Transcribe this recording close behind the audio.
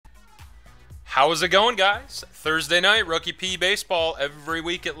How's it going, guys? Thursday night, Rookie P Baseball, every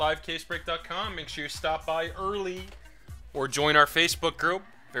week at livecasebreak.com. Make sure you stop by early or join our Facebook group.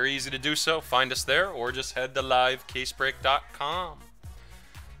 Very easy to do so. Find us there or just head to livecasebreak.com.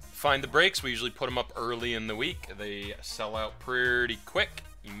 Find the breaks. We usually put them up early in the week. They sell out pretty quick.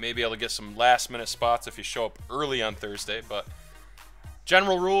 You may be able to get some last-minute spots if you show up early on Thursday, but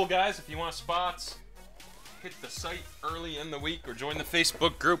general rule, guys, if you want spots, hit the site early in the week or join the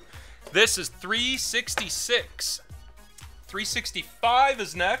Facebook group. This is 366. 365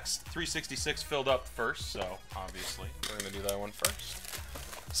 is next. 366 filled up first, so obviously we're going to do that one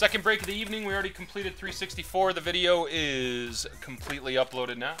first. Second break of the evening, we already completed 364. The video is completely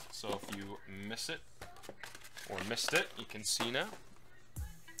uploaded now, so if you miss it or missed it, you can see now.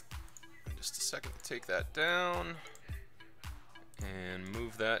 Just a second to take that down and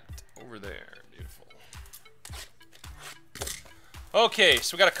move that over there. Beautiful. Okay,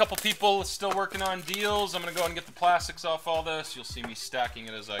 so we got a couple people still working on deals. I'm going to go ahead and get the plastics off all this. You'll see me stacking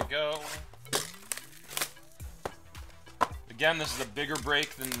it as I go. Again, this is a bigger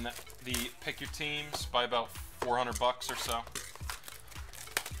break than the Pick Your Teams by about 400 bucks or so.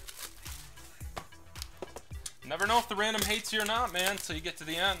 Never know if the random hates you or not, man, until you get to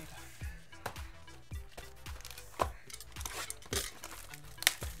the end.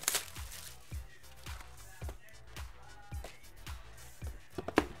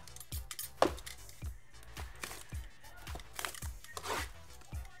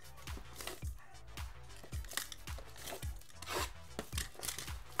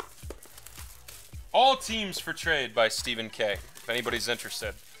 All Teams for Trade by Stephen K, if anybody's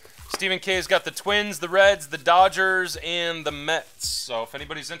interested. Stephen K's got the Twins, the Reds, the Dodgers, and the Mets. So if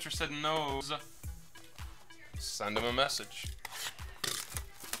anybody's interested in those, send him a message.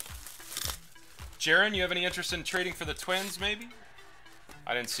 Jaron, you have any interest in trading for the Twins, maybe?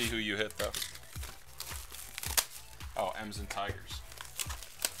 I didn't see who you hit, though. Oh, M's and Tigers.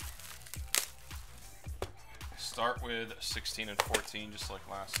 Start with 16 and 14, just like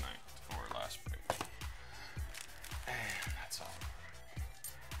last night, or last break. And that's all.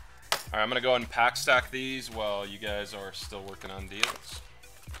 Alright, I'm going to go ahead and pack stack these while you guys are still working on deals.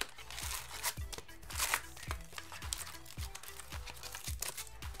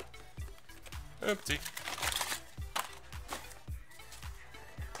 Empty.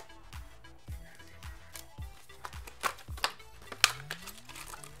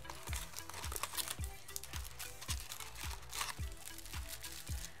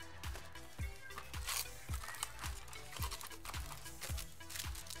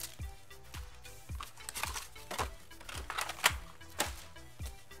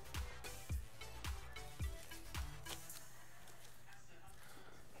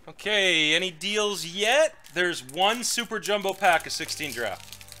 Okay, any deals yet? There's one Super Jumbo pack of 16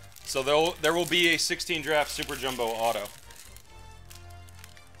 draft. So there will be a 16 draft Super Jumbo auto.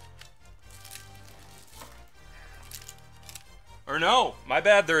 Or no, my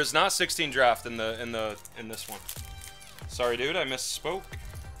bad, there is not 16 draft in this one. Sorry dude, I misspoke.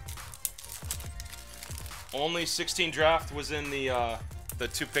 Only 16 draft was in the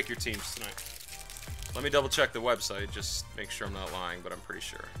two Pick Your Teams tonight. Let me double check the website, just make sure I'm not lying, but I'm pretty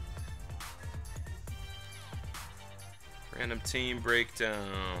sure. Random team breakdown,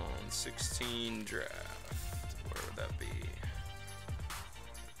 16 draft. Where would that be?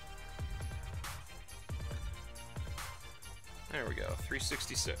 There we go,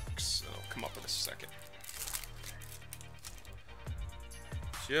 366. It'll come up in a second.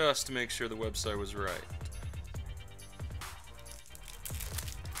 Just to make sure the website was right.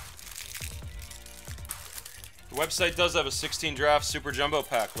 The website does have a 16 draft Super Jumbo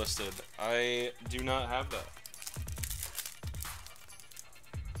pack listed. I do not have that.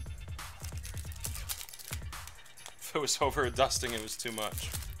 If it was over a dusting, it was too much.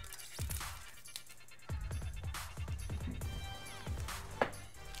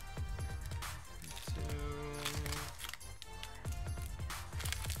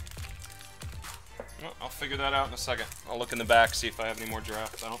 Well, I'll figure that out in a second. I'll look in the back, see if I have any more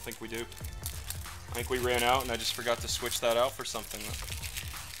drafts. I don't think we do. I think we ran out, and I just forgot to switch that out for something.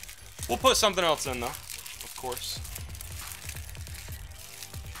 We'll put something else in, though, of course.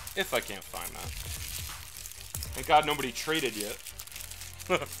 If I can't find that. Thank God nobody traded yet.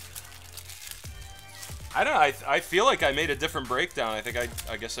 I don't know, I feel like I made a different breakdown.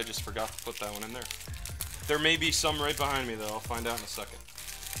 I guess I just forgot to put that one in there. There may be some right behind me, though. I'll find out in a second.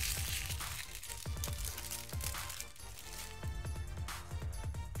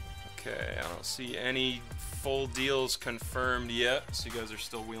 Okay, I don't see any full deals confirmed yet, so you guys are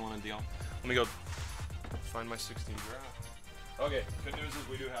still wheeling a deal. Let me go find my 16 draft. Okay, good news is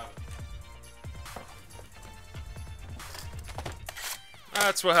we do have it.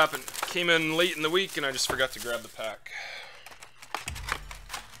 That's what happened. Came in late in the week and I just forgot to grab the pack.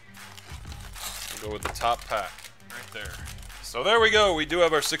 We'll go with the top pack right there. So there we go. We do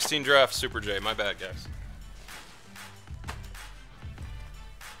have our 16 draft Super J. My bad, guys.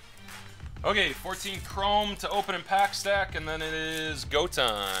 Okay, 14 Chrome to open and pack stack, and then it is go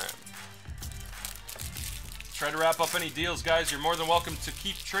time. Try to wrap up any deals, guys. You're more than welcome to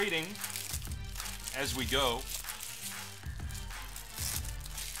keep trading as we go.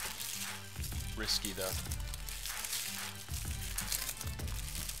 Risky, though.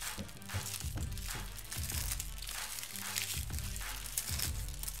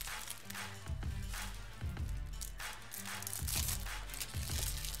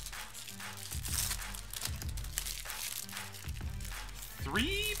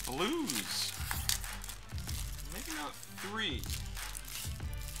 Three blues. Maybe not three.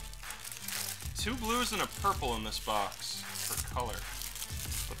 Two blues and a purple in this box for color.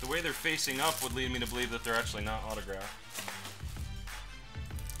 But the way they're facing up would lead me to believe that they're actually not autographed.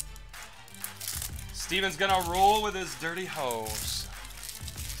 Steven's gonna roll with his dirty hose.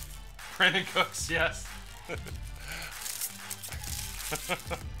 Brandon Cooks, yes.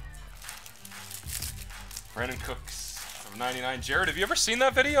 Brandon Cooks. 99. Jared, have you ever seen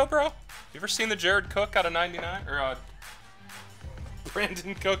that video, bro? You ever seen the Jared Cook out of 99? Or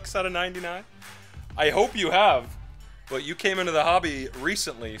Brandon Cooks out of 99? I hope you have. But you came into the hobby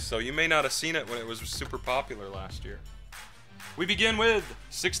recently, so you may not have seen it when it was super popular last year. We begin with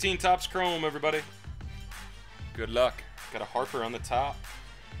 16 Topps Chrome, everybody. Good luck. Got a Harper on the top.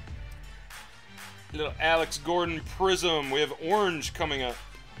 Little Alex Gordon Prism. We have orange coming up.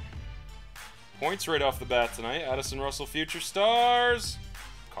 Points right off the bat tonight. Addison Russell Future Stars.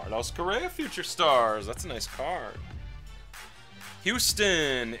 Carlos Correa Future Stars. That's a nice card.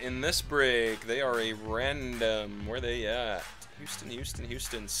 Houston in this break. They are a random. Where they at? Houston, Houston,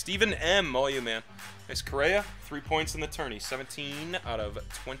 Houston. Stephen M. All you, man. Nice Correa. 3 points in the tourney. 17 out of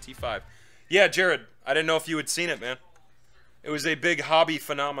 25. Yeah, Jared. I didn't know if you had seen it, man. It was a big hobby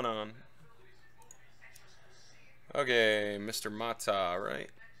phenomenon. Okay, Mr. Mata, right?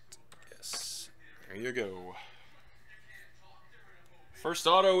 Yes. There you go. First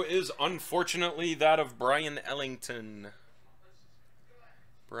auto is unfortunately that of Brian Ellington.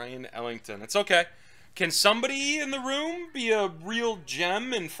 Brian Ellington. It's okay. Can somebody in the room be a real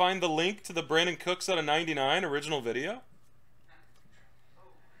gem and find the link to the Brandon Cooks out of 99 original video?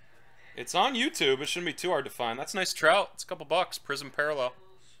 It's on YouTube. It shouldn't be too hard to find. That's a nice Trout. It's a couple bucks. Prism Parallel.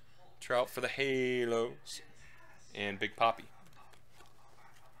 Trout for the Halos. And Big Poppy.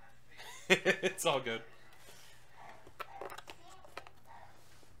 It's all good.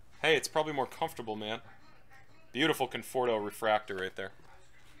 Hey, it's probably more comfortable, man. Beautiful Conforto refractor right there.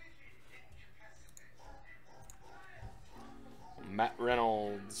 Matt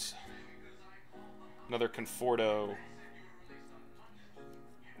Reynolds. Another Conforto.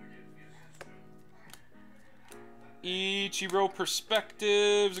 Ichiro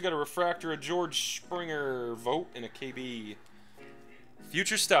Perspectives. I got a refractor of George Springer. Vote and a KB.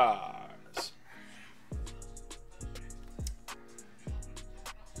 Future Stars.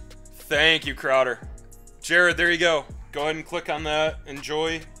 Thank you, Crowder. Jared, there you go. Go ahead and click on that.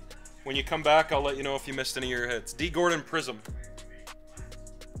 Enjoy. When you come back, I'll let you know if you missed any of your hits. D. Gordon Prism.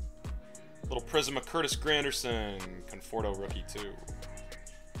 Little Prism of Curtis Granderson. Conforto rookie, too.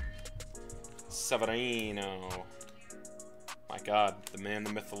 Severino. My God, the man,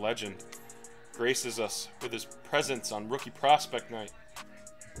 the myth, the legend. Graces us with his presence on Rookie Prospect Night.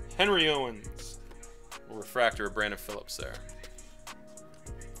 Henry Owens. A little refractor of Brandon Phillips there.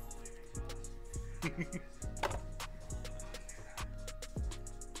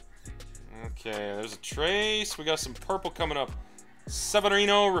 Okay, there's a Trace. We got some purple coming up.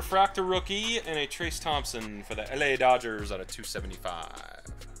 Severino, refractor rookie, and a Trace Thompson for the LA Dodgers out of 275.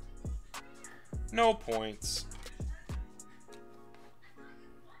 No points.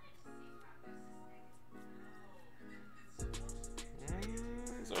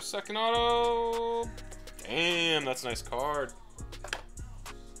 There's our second auto. Damn, that's a nice card.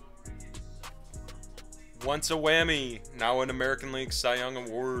 Once a whammy, now an American League Cy Young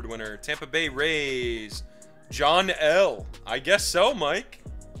Award winner. Tampa Bay Rays, John L. I guess so, Mike.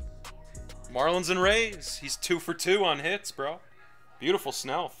 Marlins and Rays. He's 2 for 2 on hits, bro. Beautiful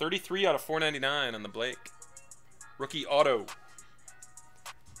Snell. 33 out of 499 on the Blake. Rookie auto.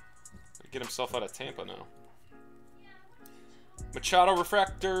 Get himself out of Tampa now. Machado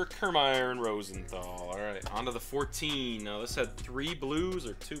refractor, Kiermaier, and Rosenthal. All right, on to the 14. Now, this had 3 blues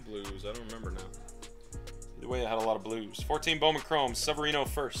or 2 blues. I don't remember now. Either way, it had a lot of blues. 14 Bowman Chrome, Severino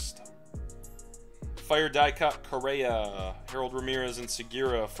first. Fire die cut Correa, Harold Ramirez, and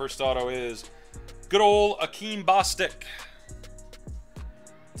Segura. First auto is good old Akeem Bostic.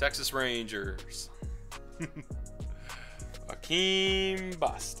 Texas Rangers. Akeem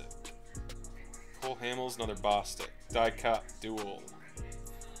Bostic. Cole Hamels, another Bostic. Die cut duel.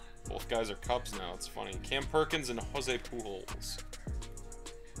 Both guys are Cubs now, it's funny. Cam Perkins and Jose Pujols.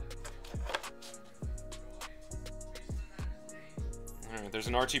 Alright, there's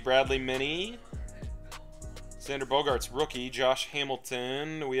an Archie Bradley mini. Xander Bogaerts rookie, Josh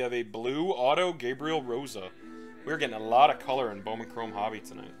Hamilton. We have a blue auto, Gabriel Rosa. We're getting a lot of color in Bowman Chrome Hobby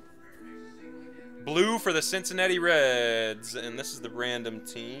tonight. Blue for the Cincinnati Reds. And this is the random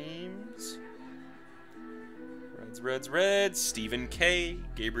teams. Reds. Stephen K.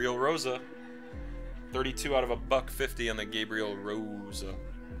 Gabriel Rosa. 32 out of $150 on the Gabriel Rosa.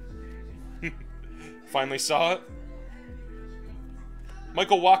 Finally saw it.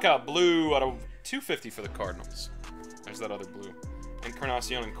 Michael Walkout, blue out of $250 for the Cardinals. There's that other blue.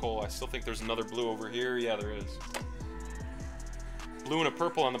 Encarnacion and Cole. I still think there's another blue over here. Yeah, there is. Blue and a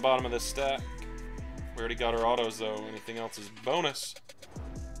purple on the bottom of this stack. We already got our autos, though. Anything else is bonus.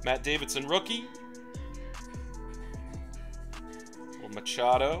 Matt Davidson, rookie.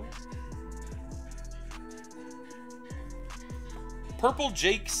 Machado. Purple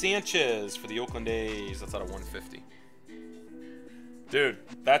Jake Sanchez for the Oakland A's. That's out of 150. Dude,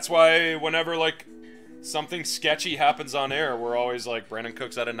 that's why whenever, like, something sketchy happens on air, we're always like, Brandon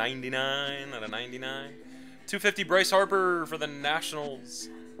Cooks out of 99, out of 99. 250 Bryce Harper for the Nationals.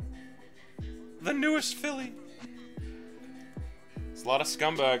 The newest Philly. There's a lot of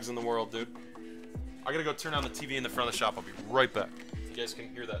scumbags in the world, dude. I gotta go turn on the TV in the front of the shop. I'll be right back. You guys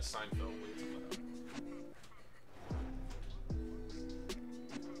can hear that Seinfeld.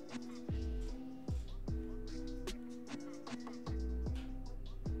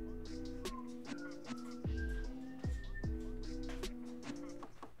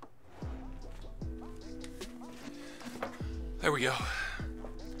 There we go.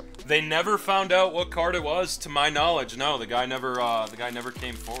 They never found out what card it was, to my knowledge. No, the guy never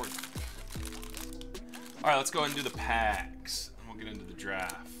came forward. All right, let's go ahead and do the packs. We'll get into the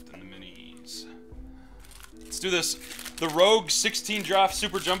draft and the minis. Let's do this. The Rogue 16 draft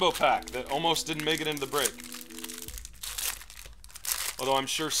Super Jumbo pack that almost didn't make it into the break. Although I'm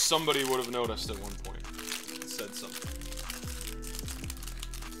sure somebody would have noticed at one point. Said something.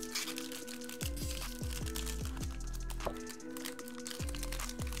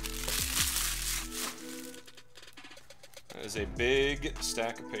 That is a big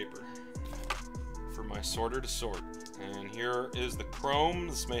stack of paper for my sorter to sort. And here is the chrome.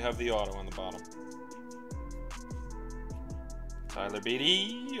 This may have the auto on the bottom. Tyler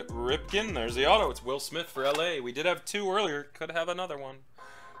Beatty, Ripken. There's the auto. It's Will Smith for LA. We did have two earlier. Could have another one.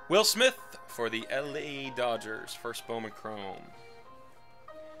 Will Smith for the LA Dodgers. First Bowman Chrome.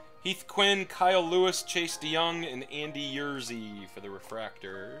 Heath Quinn, Kyle Lewis, Chase DeYoung, and Andy Yerzy for the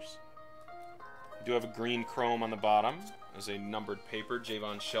refractors. We do have a green chrome on the bottom. There's a numbered paper,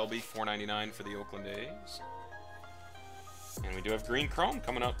 Javon Shelby, $4.99 for the Oakland A's. And we do have green chrome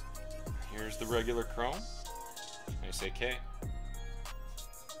coming up. Here's the regular chrome. Nice AK.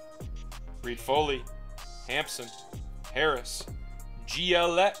 Reed Foley, Hampson, Harris,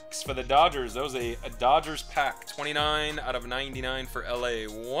 GLX for the Dodgers. That was a Dodgers pack. 29 out of 99 for LA.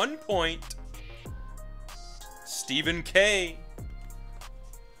 1 point. Stephen K.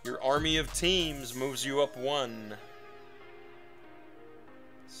 Your army of teams moves you up 1.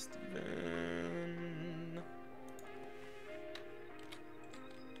 Steven.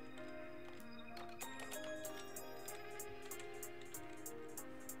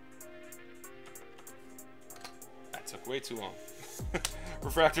 That took way too long.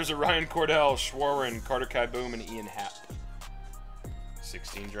 Refractors are Ryan Cordell, Schwarren, Carter Kai Boom, and Ian Happ.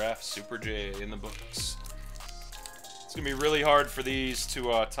 16 draft Super J in the books. It's going to be really hard for these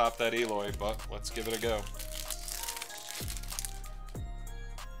to top that Eloy, but let's give it a go.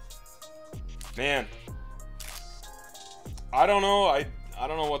 Man, I don't know. I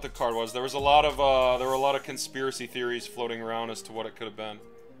don't know what the card was. There was a lot of conspiracy theories floating around as to what it could have been.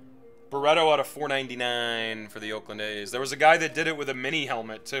 Barreto out of $4.99 for the Oakland A's. There was a guy that did it with a mini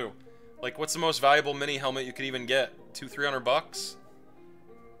helmet too. Like, what's the most valuable mini helmet you could even get? $200-300 bucks?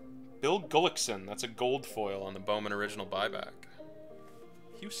 Bill Gullickson. That's a gold foil on the Bowman original buyback.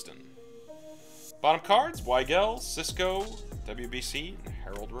 Houston. Bottom cards: Weigel, Cisco, WBC, and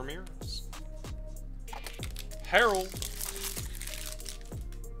Harold Ramirez. Harold.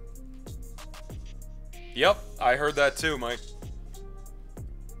 Yep, I heard that too, Mike.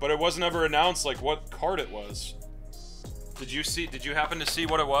 But it wasn't ever announced, like, what card it was. Did you happen to see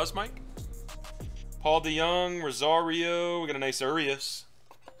what it was, Mike? Paul DeYoung, Rosario. We got a nice Urias.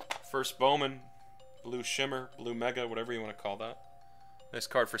 First Bowman. Blue Shimmer, Blue Mega, whatever you want to call that. Nice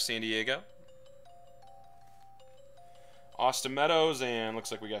card for San Diego. Austin Meadows, and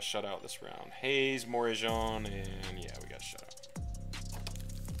looks like we got shut out this round. Hayes, Morajon, and yeah, we got shut out.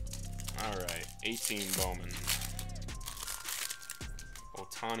 Alright, 18 Bowman.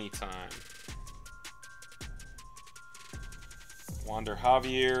 Ohtani time. Wander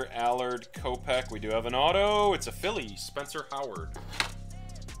Javier, Allard, Kopech. We do have an auto. It's a Philly, Spencer Howard.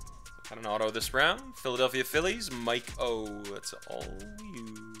 Got an auto this round. Philadelphia Phillies, Mike O. That's all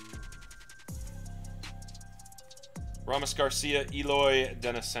you. Ramos Garcia, Eloy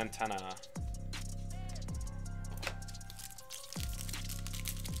Dennis Santana.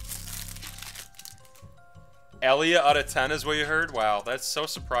 Elia out of 10 is what you heard? Wow, that's so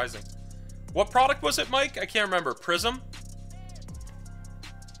surprising. What product was it, Mike? I can't remember. Prism?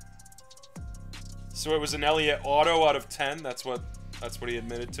 So it was an Elliott auto out of 10. That's what he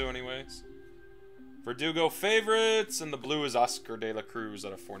admitted to anyways. Verdugo favorites, and the blue is Oscar De La Cruz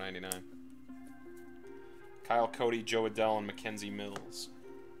out of 499. Kyle Cody, Joe Adell, and Mackenzie Mills.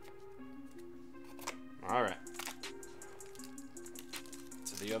 Alright.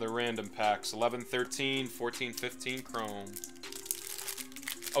 To the other random packs. 11, 13, 14, 15 Chrome.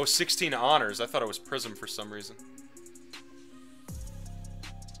 Oh, 16 Honors. I thought it was Prism for some reason.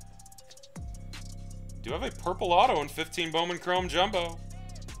 Do have a purple auto and 15 Bowman Chrome Jumbo.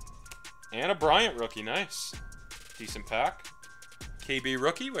 And a Bryant rookie. Nice. Decent pack. KB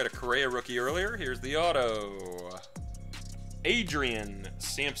rookie. We had a Correa rookie earlier. Here's the auto. Adrian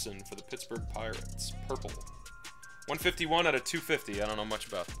Sampson for the Pittsburgh Pirates. Purple. 151 out of 250. I don't know much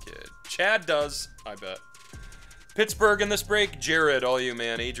about the kid. Chad does, I bet. Pittsburgh in this break. Jared, all you,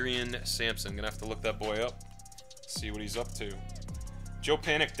 man. Adrian Sampson. Gonna have to look that boy up. See what he's up to. Joe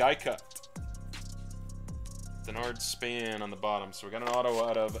Panic die cut. Denard Span on the bottom. So we got an auto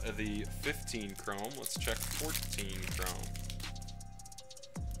out of the 15 Chrome. Let's check 14 Chrome.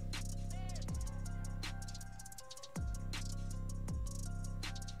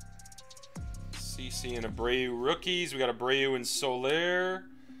 CC and Abreu rookies. We got Abreu and Soler.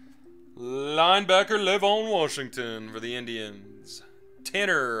 Linebacker Levon Washington for the Indians.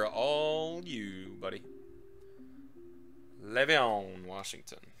 Tanner, all you, buddy. Levon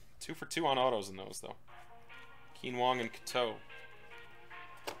Washington. 2 for 2 on autos in those, though. Keen Wong and Cateau.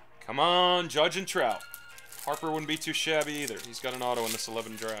 Come on, Judge and Trout. Harper wouldn't be too shabby either. He's got an auto in this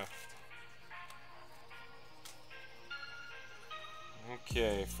 11 draft.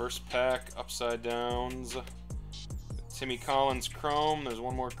 Okay, first pack, upside downs. Timmy Collins Chrome. There's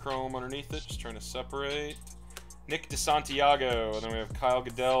one more Chrome underneath it, just trying to separate. Nick DeSantiago. And then we have Kyle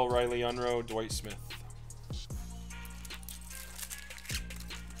Goodell, Riley Unroe, Dwight Smith.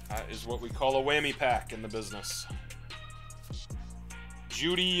 That is what we call a whammy pack in the business.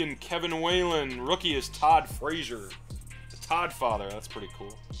 Judy and Kevin Whalen. Rookie is Todd Frazier. The Todd father. That's pretty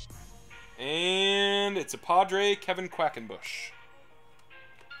cool. And it's a Padre, Kevin Quackenbush.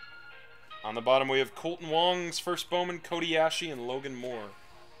 On the bottom, we have Colton Wong's first Bowman, Cody Ashe, and Logan Moore.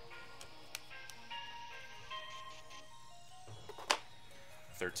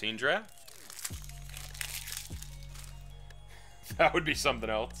 $13 draft. That would be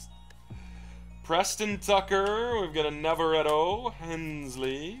something else. Preston Tucker. We've got a Neveretto,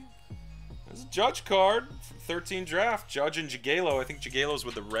 Hensley. There's a Judge card from 13 draft. Judge and Jagello. I think Jagello's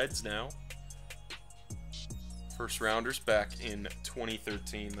with the Reds now. First rounders back in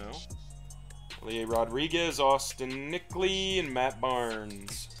 2013, though. Leah Rodriguez, Austin Nickley, and Matt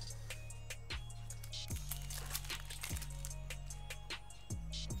Barnes.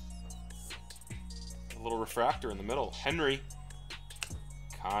 A little refractor in the middle. Henry.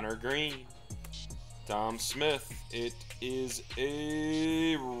 Connor Green. Dom Smith. It is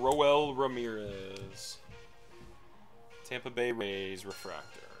a Roel Ramirez. Tampa Bay Rays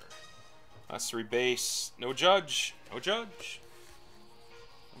refractor. Last 3 base. No Judge. No Judge.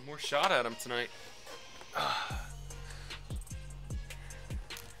 One more shot at him tonight.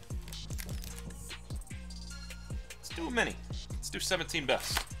 Let's do a mini. Let's do 17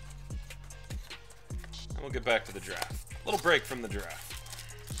 best. And we'll get back to the draft. A little break from the draft.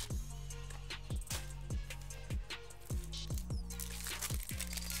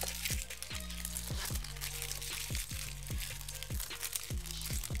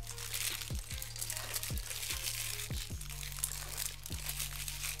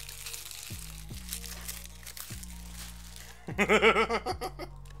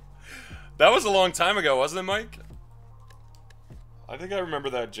 That was a long time ago, wasn't it, Mike? I think I remember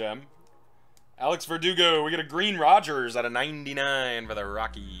that gem. Alex Verdugo, we get a Green Rogers out of 99 for the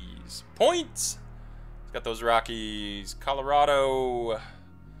Rockies. Points! Got those Rockies. Colorado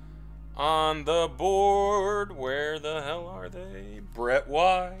on the board. Where the hell are they? Brett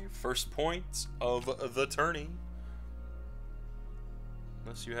Y. First points of the tourney.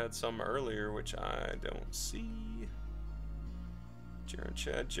 Unless you had some earlier, which I don't see. Jaron,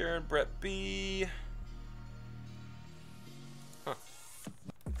 Chad, Jaron, Brett B. Huh.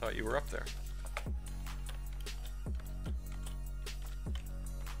 Thought you were up there.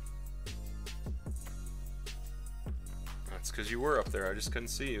 That's because you were up there. I just couldn't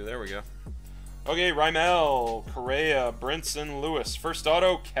see you. There we go. Okay, Rymel, Correa, Brinson, Lewis. First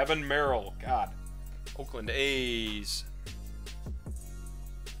auto, Kevin Merrill. God. Oakland A's.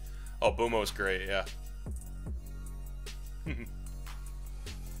 Oh, Bumo's great, yeah.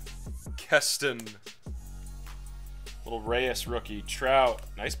 Keston. Little Reyes rookie. Trout.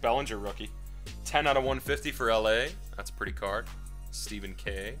 Nice Bellinger rookie. 10 out of 150 for LA. That's a pretty card. Stephen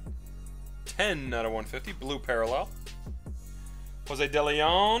K. 10 out of 150. Blue parallel. Jose De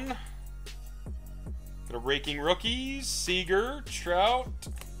Leon. Got a raking rookies. Seager. Trout.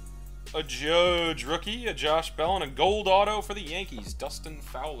 A Judge rookie. A Josh Bell. And a gold auto for the Yankees. Dustin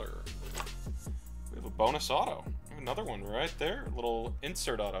Fowler. We have a bonus auto. We have another one right there. A little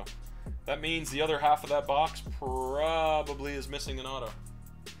insert auto. That means the other half of that box probably is missing an auto.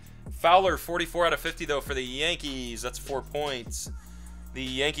 Fowler, 44 out of 50, though, for the Yankees. That's 4 points. The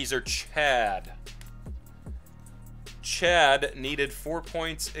Yankees are Chad. Chad needed 4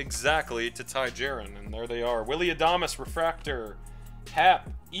 points exactly to tie Jaron, and there they are. Willy Adames, Refractor. Hap,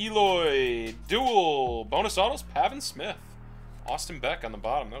 Eloy, Dual. Bonus autos, Pavin Smith. Austin Beck on the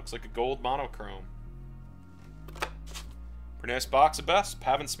bottom. That looks like a gold monochrome. Pretty nice box of best.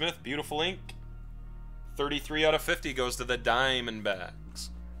 Pavin Smith, beautiful ink. 33 out of 50 goes to the Diamondbacks.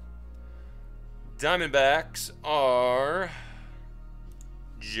 Diamondbacks are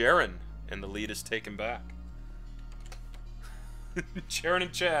Jaron, and the lead is taken back. Jaron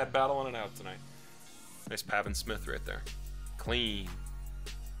and Chad battling it out tonight. Nice Pavin Smith right there. Clean.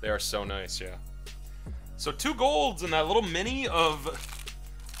 They are so nice, yeah. So 2 golds in that little mini of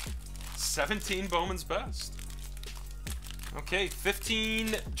 17 Bowman's Best. Okay,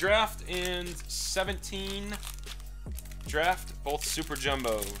 15 draft and 17 draft, both super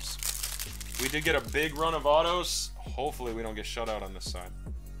jumbos. We did get a big run of autos. Hopefully we don't get shut out on this side.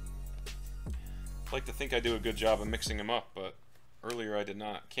 I'd like to think I do a good job of mixing them up, but earlier I did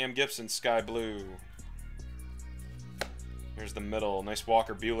not. Cam Gibson, Sky Blue. Here's the middle. Nice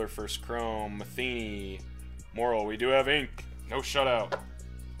Walker Buehler, first chrome. Matheny, Morrill. We do have ink. No shutout.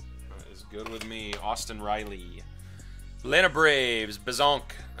 That is good with me. Austin Riley. Atlanta Braves, Bazonk.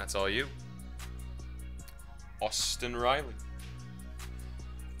 That's all you. Austin Riley.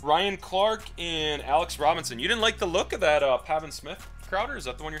 Ryan Clark and Alex Robinson. You didn't like the look of that Pavin Smith, Crowder? Is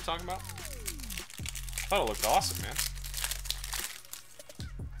that the one you're talking about? I thought it looked awesome, man.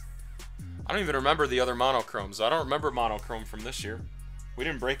 I don't even remember the other monochromes. I don't remember monochrome from this year. We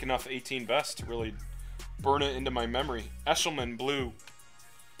didn't break enough 18 best to really burn it into my memory. Eshelman, blue.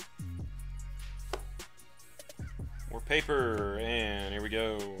 More paper, and here we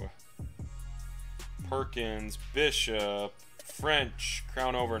go. Perkins, Bishop, French,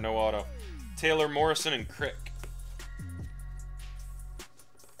 crown over, no auto. Taylor, Morrison, and Crick.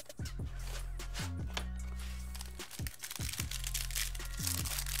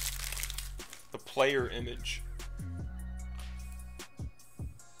 The player image.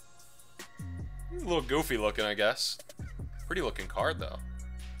 A little goofy looking, I guess. Pretty looking card, though.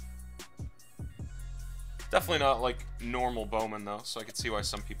 Definitely not like normal Bowman, though, so I could see why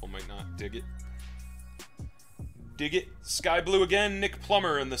some people might not dig it. Dig it. Sky Blue again. Nick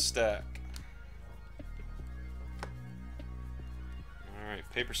Plummer in the stack. Alright,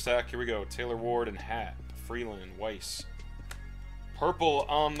 paper stack. Here we go. Taylor Ward and Hat. Freeland, Weiss. Purple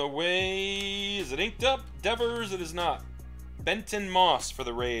on the way. Is it inked up? Devers, it is not. Benton Moss for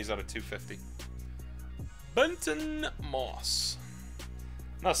the Rays out of 250. Benton Moss.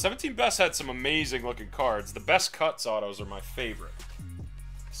 Now, 17 Best had some amazing looking cards. The best cuts autos are my favorite.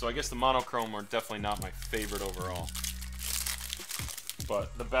 So I guess the monochrome are definitely not my favorite overall.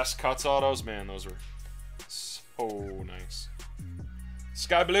 But the best cuts autos, man, those were so nice.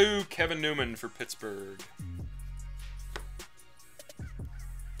 Sky Blue, Kevin Newman for Pittsburgh.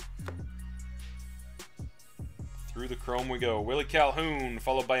 Through the chrome we go. Willie Calhoun,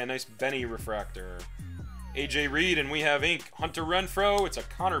 followed by a nice Benny refractor. AJ Reed, and we have ink. Hunter Renfroe, it's a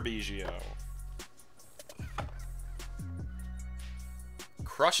Connor Biggio.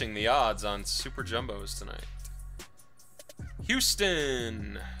 Crushing the odds on Super Jumbos tonight.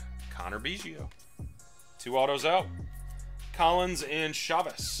 Houston, Connor Biggio. 2 autos out. Collins and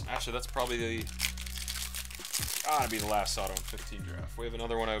Chavez. Actually, that's probably gotta be the last auto in 15 draft. If we have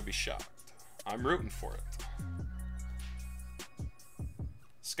another one, I would be shocked. I'm rooting for it.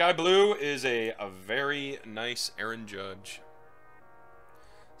 Sky Blue is a very nice Aaron Judge.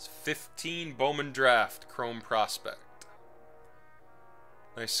 It's 15 Bowman Draft Chrome Prospect.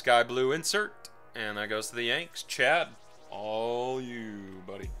 Nice Sky Blue insert. And that goes to the Yanks. Chad, all you,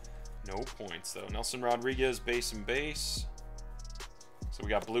 buddy. No points, though. Nelson Rodriguez, base and base. So we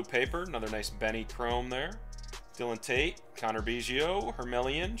got blue paper. Another nice Benny Chrome there. Dylan Tate, Connor Biggio,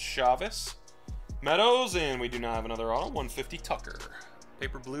 Hermelian, Chavez, Meadows, and we do not have another auto. 150 Tucker.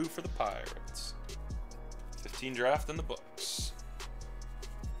 Paper blue for the Pirates. 15 draft in the books.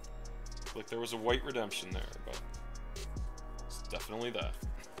 Looked like there was a white redemption there, but it's definitely that.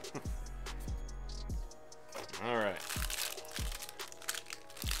 All right.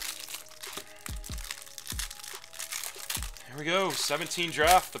 Here we go. 17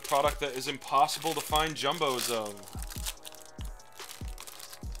 draft, the product that is impossible to find jumbos of.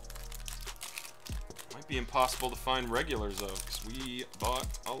 Might be impossible to find regulars of, because we bought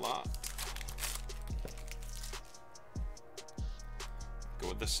a lot. Go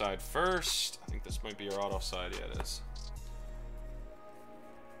with this side first. I think this might be our auto side. Yeah, it is.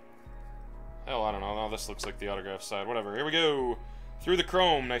 Hell, I don't know. No, this looks like the autograph side. Whatever. Here we go. Through the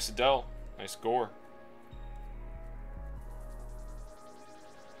chrome. Nice Adele. Nice Gore.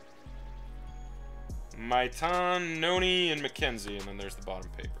 Maitan, Noni, and McKenzie. And then there's the bottom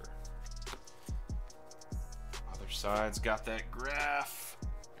paper. Other side's got that graph.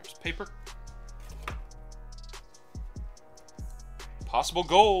 There's paper. Possible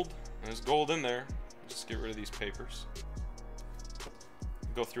gold. There's gold in there. Just get rid of these papers.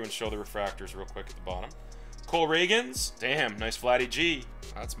 Go through and show the refractors real quick at the bottom. Cole Reagans. Damn, nice Vladdy G.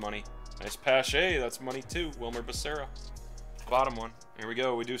 That's money. Nice Pache. That's money too. Wilmer Becerra. Bottom one. Here we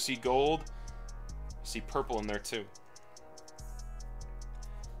go. We do see gold. See purple in there too.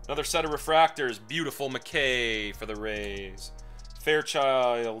 Another set of refractors. Beautiful McKay for the Rays.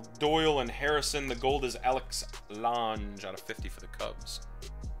 Fairchild, Doyle, and Harrison. The gold is Alex Lange out of 50 for the Cubs.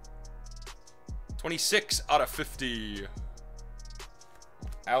 26 out of 50.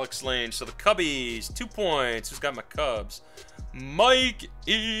 Alex Lange. So the Cubbies, 2 points. Who's got my Cubs? Mike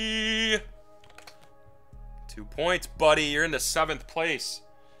E. 2 points, buddy. You're in the 7th place.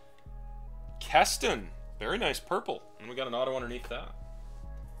 Keston. Very nice purple. And we got an auto underneath that.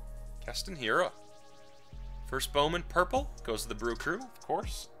 Keston Hiura. First Bowman purple. Goes to the Brew Crew, of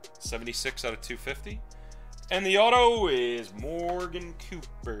course. 76 out of 250. And the auto is Morgan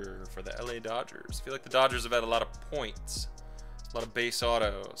Cooper for the LA Dodgers. I feel like the Dodgers have had a lot of points. A lot of base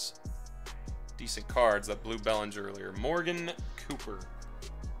autos. Decent cards. That blue Bellinger earlier. Morgan Cooper.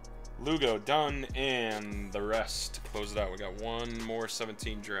 Lugo done. And the rest to close it out. We got one more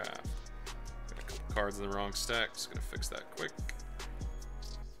 17 draft. Got a couple cards in the wrong stack. Just going to fix that quick.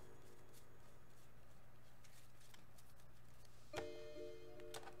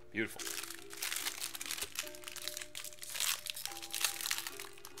 Beautiful.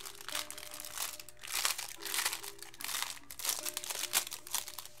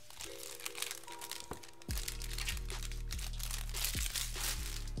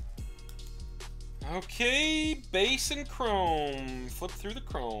 Okay, base and chrome. Flip through the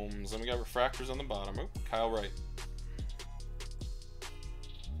chromes. And we got refractors on the bottom. Oh, Kyle Wright.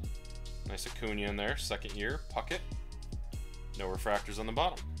 Nice Acuna in there. 2nd year. Puckett. No refractors on the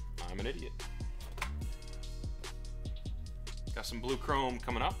bottom. I'm an idiot. Got some blue chrome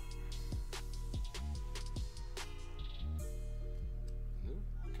coming up. Ooh,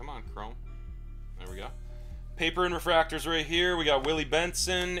 come on, chrome. There we go. Paper and refractors right here. We got Willie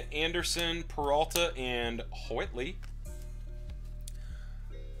Benson, Anderson, Peralta, and Whitley.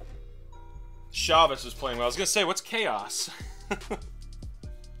 Chavez is playing well. I was going to say, what's Chaos?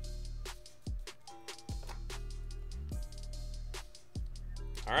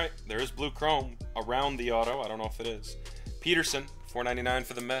 All right, there is blue chrome around the auto. I don't know if it is. Peterson, $4.99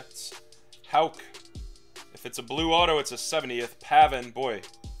 for the Mets. Houck, if it's a blue auto, it's a 70th. Pavin, boy,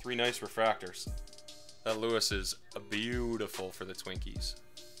 3 nice refractors. That Lewis is beautiful for the Twinkies.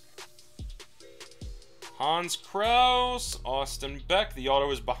 Hans Kraus, Austin Beck. The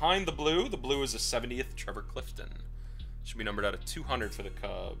auto is behind the blue. The blue is a 70th. Trevor Clifton. Should be numbered out of 200 for the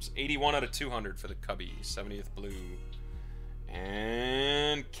Cubs. 81 out of 200 for the Cubbies. 70th blue.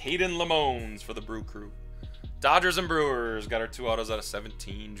 And Caden Lamones for the Brew Crew. Dodgers and Brewers got our 2 autos out of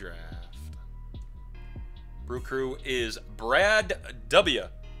 17 draft. Brew Crew is Brad W.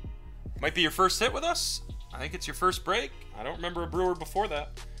 Might be your first hit with us. I think it's your first break. I don't remember a Brewer before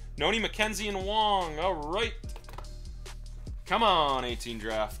that. Noni, McKenzie, and Wong. All right. Come on, 18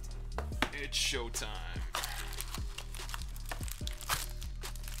 draft. It's showtime.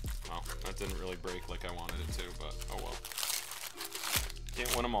 That didn't really break like I wanted it to, but oh well.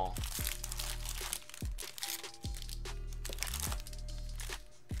 Can't win them all.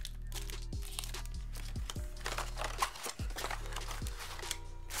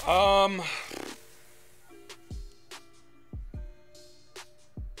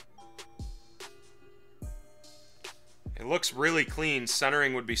 It looks really clean.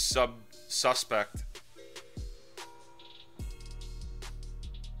 Centering would be suspect.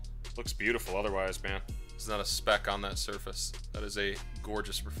 Looks beautiful otherwise, man. There's not a speck on that surface. That is a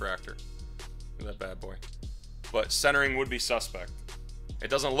gorgeous refractor. Look at that bad boy. But centering would be suspect. It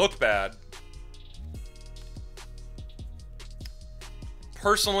doesn't look bad.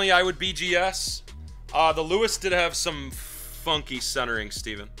 Personally, I would BGS. The Lewis did have some funky centering,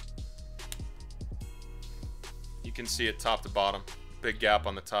 Steven. You can see it top to bottom. Big gap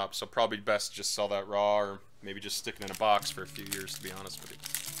on the top, so probably best to just sell that raw or maybe just stick it in a box for a few years, to be honest with you.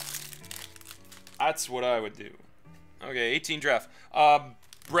 That's what I would do. Okay, 18 draft.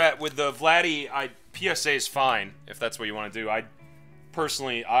 Brett, with the Vladdy, PSA is fine if that's what you want to do.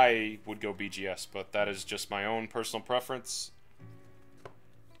 Personally, I would go BGS, but that is just my own personal preference.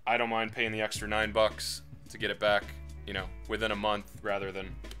 I don't mind paying the extra $9 to get it back, you know, within a month rather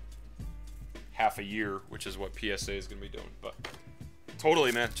than half a year, which is what PSA is going to be doing. But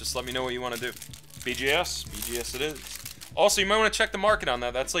totally, man. Just let me know what you want to do. BGS? BGS it is. Also, you might want to check the market on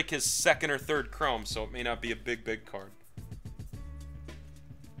that. That's like his second or third Chrome, so it may not be a big card.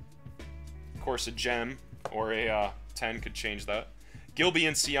 Of course, a gem or a 10 could change that. Gilby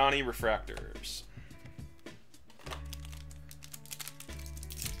and Ciani refractors.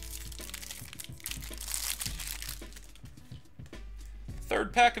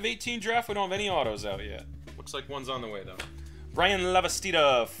 Third pack of 18 draft. We don't have any autos out yet. Looks like one's on the way, though. Brian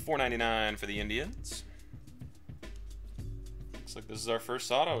Lavastida, $4.99 for the Indians. Looks like this is our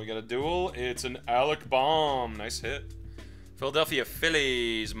first auto. We got a duel. It's an Alec Bohm. Nice hit. Philadelphia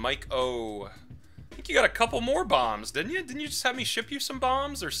Phillies, Mike O. I think you got a couple more bombs, didn't you? Didn't you just have me ship you some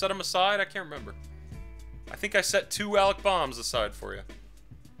bombs or set them aside? I can't remember. I think I set 2 Alec Bombs aside for you.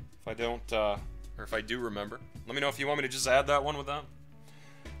 If I don't, or if I do remember. Let me know if you want me to just add that one with them.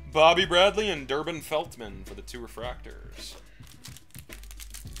 Bobby Bradley and Durbin Feltman for the 2 refractors.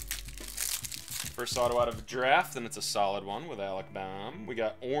 First auto out of the draft, and it's a solid one with Alec Bohm. We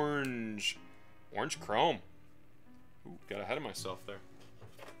got orange chrome. Ooh, got ahead of myself there.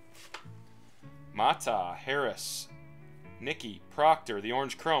 Mata, Harris, Nicky, Proctor, the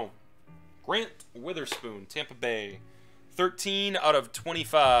orange chrome. Grant Witherspoon, Tampa Bay. 13 out of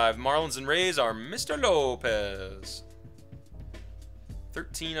 25. Marlins and Rays are Mr. Lopez.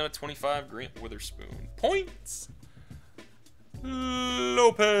 13 out of 25, Grant Witherspoon. Points!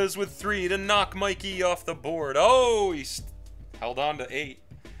 Lopez with 3 to knock Mikey off the board. Oh, he held on to 8.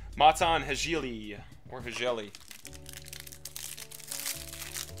 Matan Hagili, or Hageli.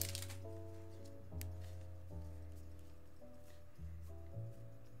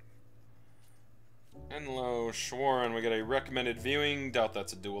 Enlo Schwarn, we got a recommended viewing. Doubt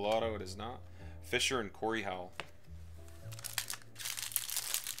that's a dual auto. It is not. Fisher and Corey Howell.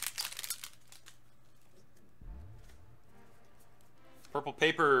 Purple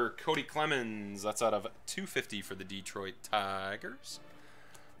paper, Cody Clemens. That's out of 250 for the Detroit Tigers.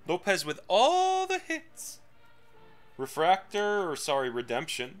 Lopez with all the hits.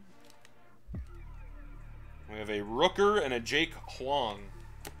 Redemption. We have a Rooker and a Jake Huang.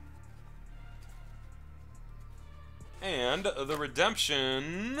 And the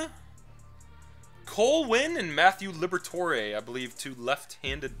redemption, Cole Winn and Matthew Liberatore, I believe 2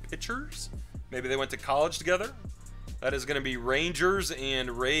 left-handed pitchers. Maybe they went to college together. That is going to be Rangers and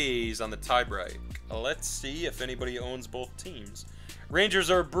Rays on the tie break. Let's see if anybody owns both teams.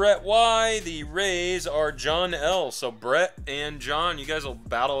 Rangers are Brett Y. The Rays are John L. So Brett and John, you guys will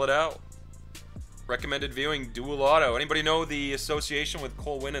battle it out. Recommended viewing, dual auto. Anybody know the association with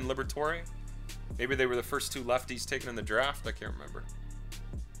Cole Winn and Liberatore? Maybe they were the first 2 lefties taken in the draft. I can't remember.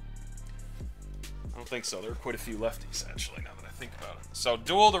 I don't think so. There were quite a few lefties, actually, now that I think about it. So,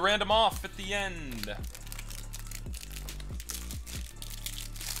 duel to random off at the end.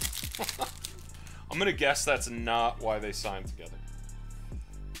 I'm going to guess that's not why they signed together.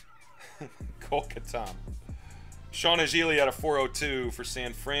 Cole Katam. Sean Agili out of 402 for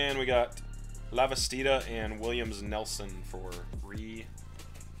San Fran. We got Lavastida and Williams Nelson for refractors.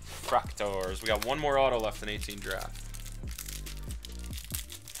 We got one more auto left in 18 draft.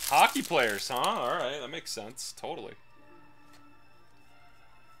 Hockey players, huh? All right, that makes sense. Totally.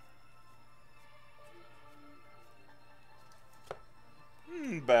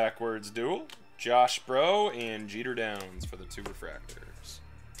 Backwards duel. Josh Bro and Jeter Downs for the 2 refractors.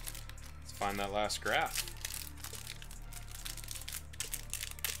 find that last graph.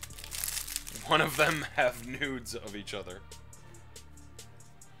 One of them have nudes of each other.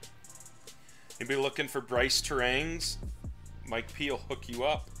 Anybody looking for Bryce Terangs? Mike P will hook you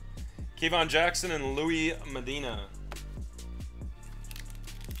up. Kayvon Jackson and Louis Medina.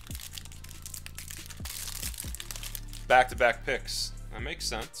 Back-to-back picks. That makes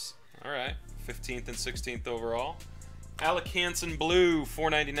sense. All right. 15th and 16th overall. Alec Hansen Blue,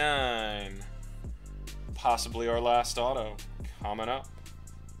 $4.99. Possibly our last auto. Coming up.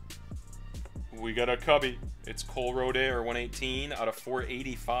 We got a cubby. It's Cole Rodair, 118 out of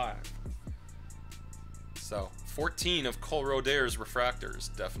 485. So, 14 of Cole Rodair's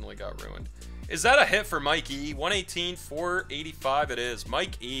refractors definitely got ruined. Is that a hit for Mike E? 118, 485 it is.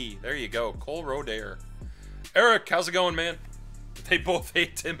 Mike E. There you go. Cole Rodair. Eric, how's it going, man? They both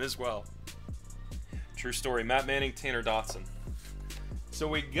hate him as well. True story. Matt Manning, Tanner Dotson. So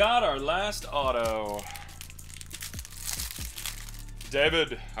we got our last auto.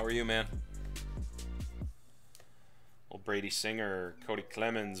 David, how are you, man? Old Brady Singer, Cody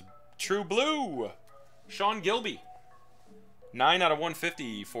Clemens, True Blue, Sean Gilby. 9 out of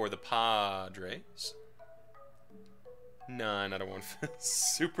 150 for the Padres. 9 out of 150.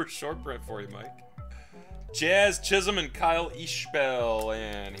 Super short print for you, Mike. Jazz Chisholm and Kyle Ishbel.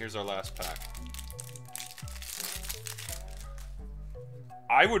 And here's our last pack.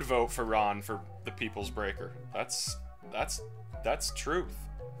 I would vote for Ron for the People's Breaker. That's truth.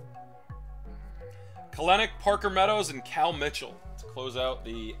 Kalenic, Parker Meadows, and Cal Mitchell to close out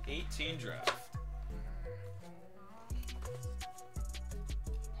the 18 draft.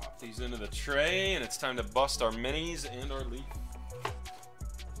 Pop these into the tray, and it's time to bust our minis and our leaf.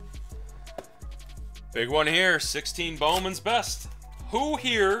 Big one here, 16 Bowman's Best. Who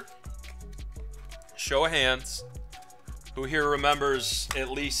here, show of hands, who here remembers at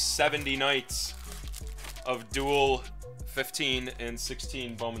least 70 nights of dual 15 and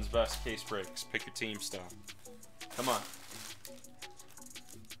 16 Bowman's Best case breaks? Pick your team stuff. Come on.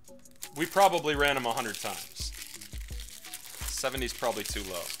 We probably ran them 100 times. 70's probably too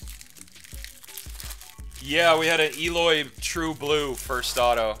low. Yeah, we had an Eloy True Blue first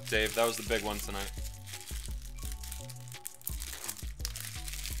auto, Dave. That was the big one tonight.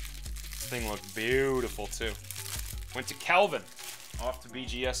 Thing looked beautiful too. Went to Calvin. Off to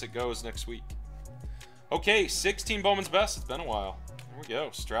BGS it goes next week. Okay, 16 Bowman's Best. It's been a while. Here we go.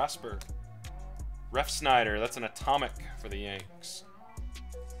 Strasburg. Ref Snyder. That's an atomic for the Yanks.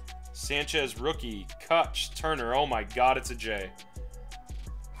 Sanchez rookie. Kutch. Turner. Oh my God, it's a J.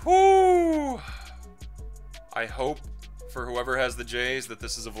 Whoo! I hope for whoever has the J's that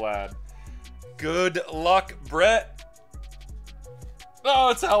this is a Vlad. Good luck, Brett. Oh,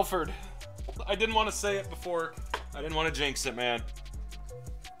 it's Alford. I didn't want to say it before. I didn't want to jinx it, man.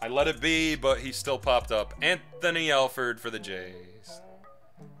 I let it be, but he still popped up. Anthony Alford for the Jays.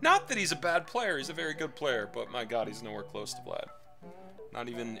 Not that he's a bad player. He's a very good player, but my God, he's nowhere close to Vlad. Not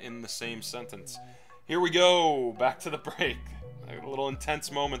even in the same sentence. Here we go. Back to the break. A little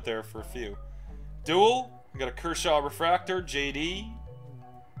intense moment there for a few. Duel. We got a Kershaw Refractor, JD.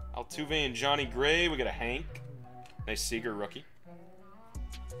 Altuve and Johnny Gray. We got a Hank. Nice Seager rookie.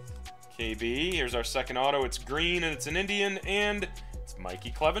 KB. Here's our second auto. It's green and it's an Indian, and it's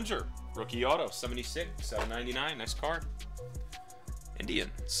Mikey Clevenger. Rookie auto, 76 out of 99. Nice card.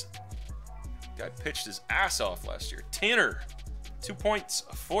 Indians. Guy pitched his ass off last year. Tanner, 2 points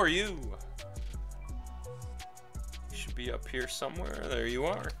for you. You should be up here somewhere. There you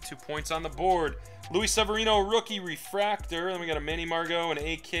are. 2 points on the board. Luis Severino, rookie refractor. Then we got a Manny Margot, an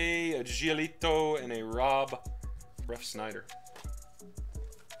AK, a Giolito, and a Rob. Ref Snyder.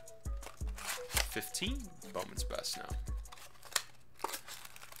 15 Bowman's Best now.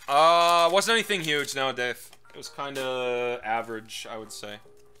 Wasn't anything huge, no, Dave. It was kind of average, I would say.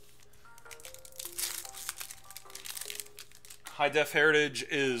 High Def Heritage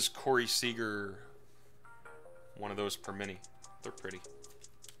is Corey Seager. One of those per mini. They're pretty.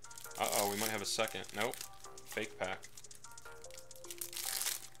 Uh-oh, we might have a second. Nope. Fake pack.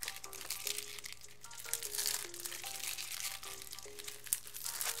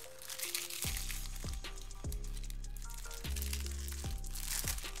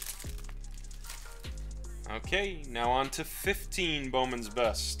 Okay, now on to 15 Bowman's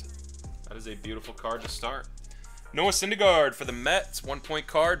Best. That is a beautiful card to start. Noah Syndergaard for the Mets, 1 point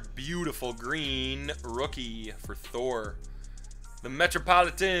card. Beautiful green rookie for Thor. The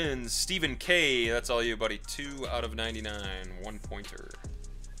Metropolitans, Stephen K. That's all you, buddy. 2 out of 99, 1 pointer.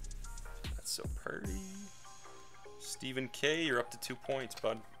 That's so pretty. Stephen K, you're up to 2 points,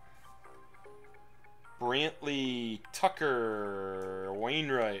 bud. Brantley, Tucker,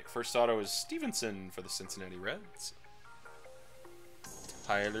 Wainwright. First auto is Stevenson for the Cincinnati Reds.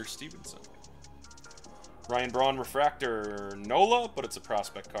 Tyler Stevenson. Ryan Braun refractor, Nola, but it's a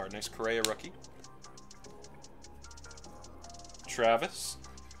prospect card. Nice Correa rookie. Travis.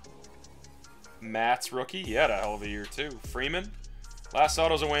 Matt's rookie. He had a hell of a year too. Freeman. Last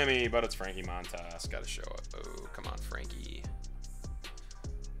auto's a whammy, but it's Frankie Montas. Gotta show it. Oh, come on, Frankie.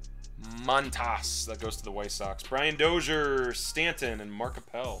 Montas. That goes to the White Sox. Brian Dozier, Stanton, and Mark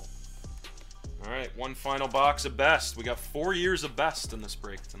Appel. All right, one final box of best. We got 4 years of best in this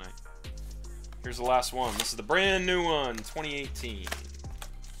break tonight. Here's the last one. This is the brand new one, 2018.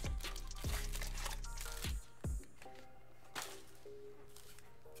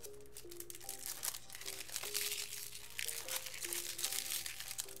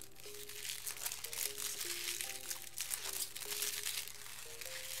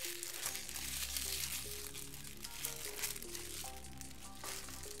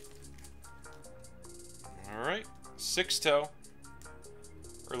 Six toe.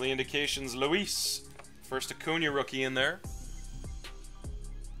 Early indications, Luis. First Acuna rookie in there.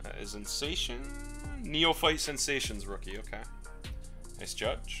 That is Sensation. Neophyte Sensations rookie, okay. Nice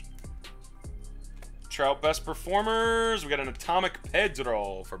Judge. Trout best performers. We got an Atomic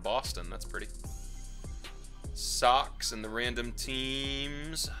Pedro for Boston. That's pretty. Sox and the random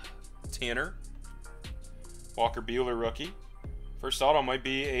teams. Tanner. Walker Buehler rookie. First auto might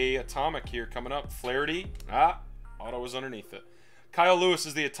be a Atomic here coming up. Flaherty. Auto was underneath it. Kyle Lewis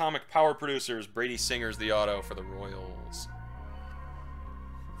is the Atomic Power Producers. Brady Singer's the auto for the Royals.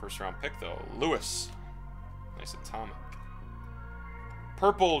 First round pick though. Lewis. Nice Atomic.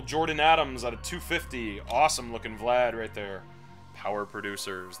 Purple, Jordan Adams out of 250. Awesome looking Vlad right there. Power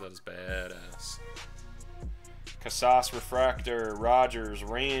Producers. That is badass. Casas Refractor. Rogers.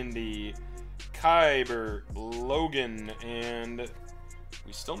 Randy. Kyber. Logan. And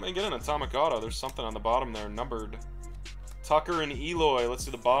we still may get an Atomic Auto. There's something on the bottom there numbered. Tucker and Eloy. Let's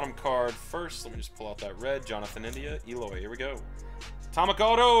do the bottom card first. Let me just pull out that red. Jonathan India. Eloy. Here we go. Atomic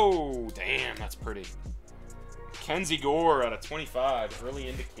Auto. Damn, that's pretty. Kenzie Gore out of 25. Early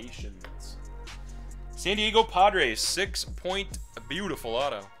indications. San Diego Padres. 6-point. Beautiful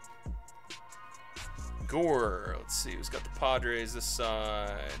auto. Gore. Let's see who's got the Padres this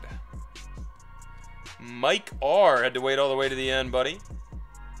side. Mike R. Had to wait all the way to the end, buddy.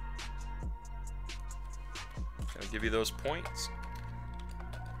 Gotta give you those points.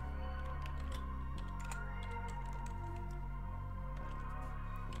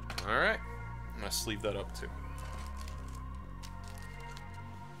 All right. I'm gonna sleeve that up too.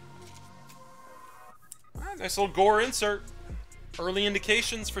 All right, nice little Gore insert. Early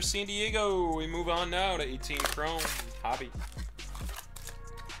indications for San Diego. We move on now to 18 Chrome Hobby.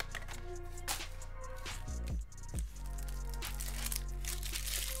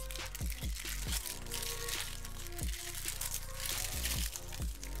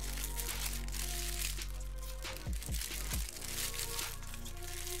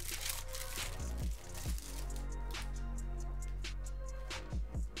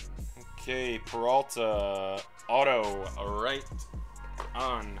 Okay, Peralta auto right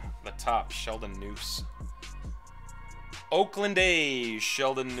on the top. Sheldon Noose. Oakland A's,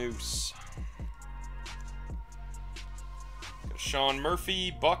 Sheldon Noose. Got Sean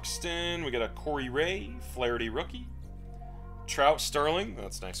Murphy, Buxton. We got a Corey Ray, Flaherty rookie. Trout Sterling,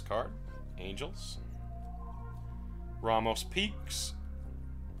 that's a nice card. Angels. Ramos Peaks.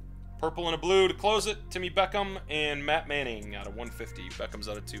 Purple and a blue to close it. Timmy Beckham and Matt Manning out of 150. Beckham's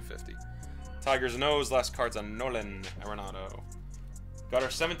out of 250. Tigers and O's. Last card's on Nolan Arenado. Got our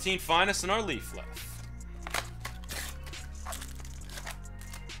 17 finest and our leaf left.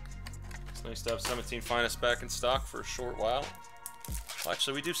 It's nice to have 17 finest back in stock for a short while. Well,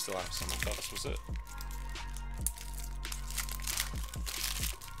 actually, we do still have some. I thought this was it.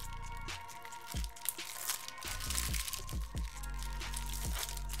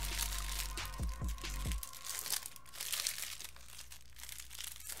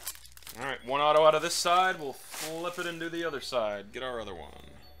 Alright, one auto out of this side. We'll flip it into the other side. Get our other one.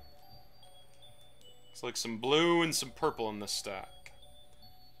 It's like some blue and some purple in this stack.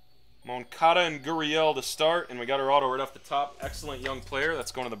 Moncada and Gurriel to start, and we got our auto right off the top. Excellent young player.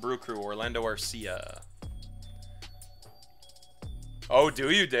 That's going to the Brew Crew, Orlando Arcia. Oh,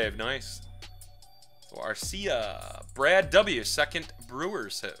 do you, Dave? Nice. So Arcia. Brad W. Second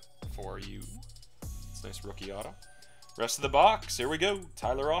Brewers hit for you. It's a nice rookie auto. Rest of the box, here we go.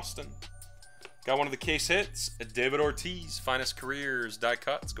 Tyler Austin. Got one of the case hits. David Ortiz, finest careers, die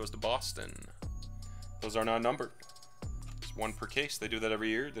cuts, goes to Boston. Those are not numbered. It's one per case. They do that every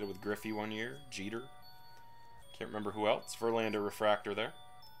year. Did it with Griffey one year. Jeter. Can't remember who else. Verlander refractor there.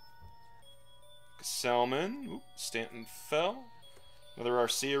 Selman. Oop, Stanton fell. Another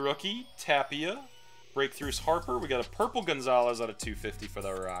Arcia rookie. Tapia. Breakthroughs Harper. We got a purple Gonzalez out of 250 for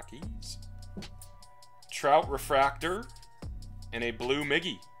the Rockies. Trout refractor. And a blue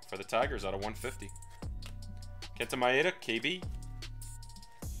Miggy for the Tigers out of 150. Kenta Maeda, KB.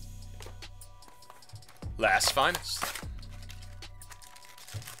 Last finest.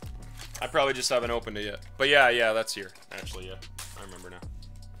 I probably just haven't opened it yet. But yeah, that's here. Actually, yeah. I remember now.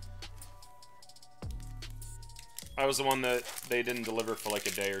 I was the one that they didn't deliver for like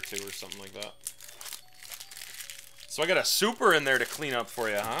a day or two or something like that. So I got a super in there to clean up for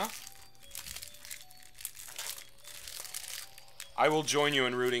you, huh? I will join you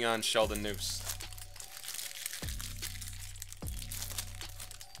in rooting on Sheldon Noose.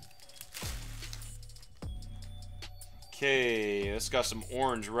 Okay, this got some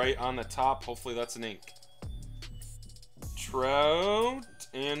orange right on the top. Hopefully that's an ink. Trout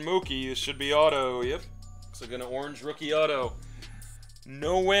and Mookie. This should be auto. Yep. Looks like an orange rookie auto.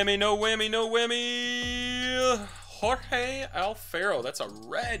 No whammy, no whammy, no whammy. Jorge Alfaro. That's a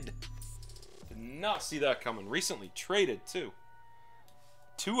red. Did not see that coming. Recently traded, too.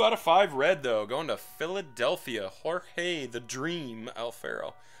 2 out of 5 red, though. Going to Philadelphia. Jorge the Dream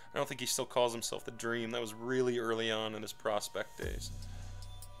Alfaro. I don't think he still calls himself the Dream. That was really early on in his prospect days.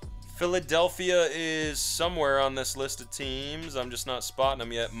 Philadelphia is somewhere on this list of teams. I'm just not spotting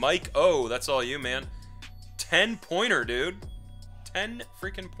them yet. Mike O, that's all you, man. 10-pointer, dude. 10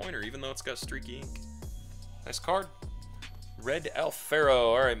 freaking pointer, even though it's got streaky ink. Nice card. Red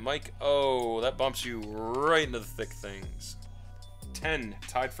Alfaro. All right, Mike O. That bumps you right into the thick things. 10,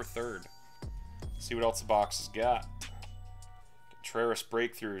 tied for 3rd. See what else the box has got. Contreras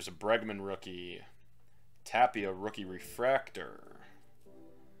breakthroughs, a Bregman rookie. Tapia rookie refractor.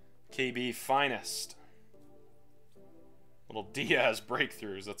 KB finest. Little Diaz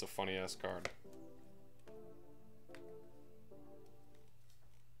breakthroughs. That's a funny ass card.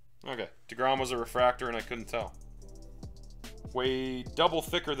 Okay, DeGrom was a refractor and I couldn't tell. Way double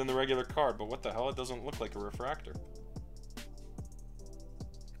thicker than the regular card, but what the hell? It doesn't look like a refractor.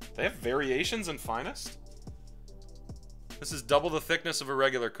 They have variations in finest? This is double the thickness of a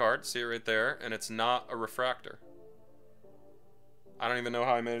regular card. See it right there. And it's not a refractor. I don't even know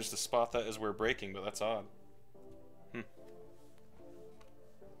how I managed to spot that as we're breaking, but that's odd.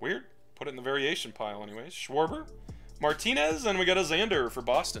 Weird. Put it in the variation pile anyways. Schwarber. Martinez. And we got a Xander for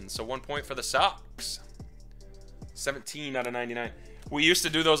Boston. So 1 point for the Sox. 17 out of 99. We used to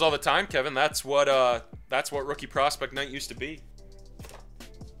do those all the time, Kevin. That's what Rookie Prospect Night used to be.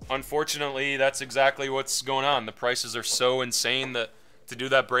 Unfortunately, that's exactly what's going on. The prices are so insane that to do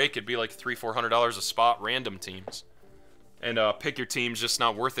that break, it'd be like $300-400 a spot, random teams. And pick your team's just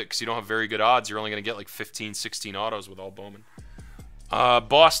not worth it because you don't have very good odds. You're only going to get like 15-16 autos with all Bowman.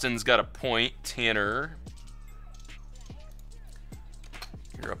 Boston's got a point. Tanner.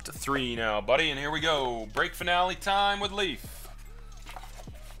 You're up to 3 now, buddy. And here we go. Break finale time with Leaf.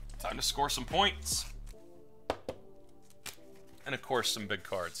 Time to score some points. And, of course, some big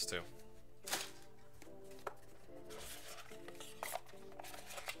cards, too.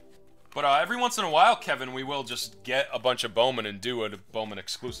 But every once in a while, Kevin, we will just get a bunch of Bowman and do a Bowman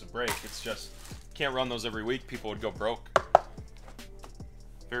exclusive break. It's just, can't run those every week. People would go broke.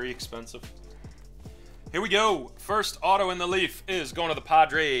 Very expensive. Here we go. First auto in the Leaf is going to the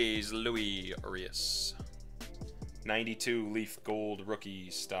Padres, Luis Urias. 92 Leaf Gold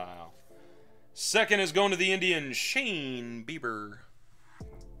rookie style. Second is going to the Indians, Shane Bieber.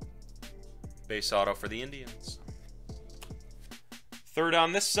 Base auto for the Indians. Third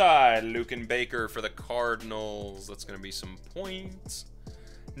on this side, Luken Baker for the Cardinals. That's going to be some points.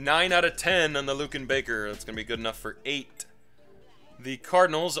 9 out of 10 on the Luken Baker. That's going to be good enough for 8. The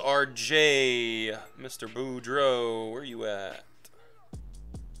Cardinals are J. Mr. Boudreau, where you at?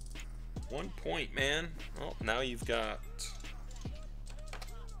 1 point, man. Well, now you've got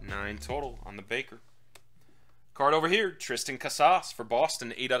 9 total on the Baker. Card over here, Tristan Casas for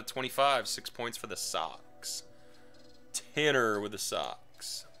Boston, 8 out of 25, 6 points for the Sox. Tanner with the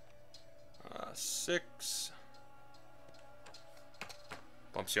Sox. 6.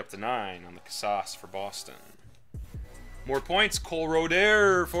 Bumps you up to 9 on the Casas for Boston. More points, Cole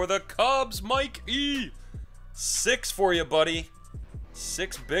Roeder for the Cubs, Mike E. 6 for you, buddy.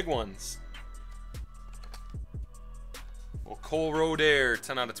 6 big ones. Well, Cole Roeder,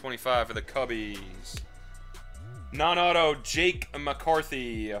 10 out of 25 for the Cubbies. Non-auto, Jake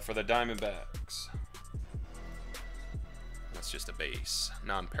McCarthy for the Diamondbacks. That's just a base.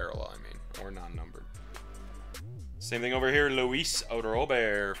 Non-parallel, I mean. Or non-numbered. Same thing over here. Luis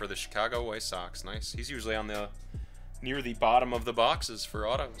Robert for the Chicago White Sox. Nice. He's usually on the near the bottom of the boxes for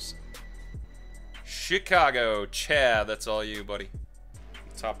autos. Chicago. Chad, that's all you, buddy.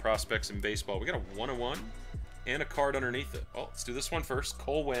 Top prospects in baseball. We got a 101 and a card underneath it. Oh, let's do this one first.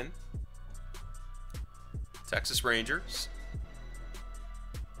 Cole Winn. Texas Rangers.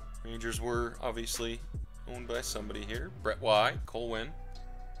 Rangers were obviously owned by somebody here. Brett Y. Cole Winn.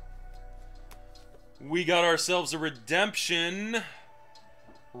 We got ourselves a redemption.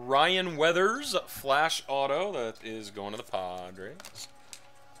 Ryan Weathers flash auto. That is going to the Padres.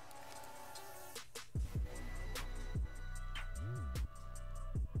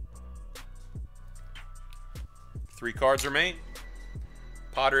 Three cards remain.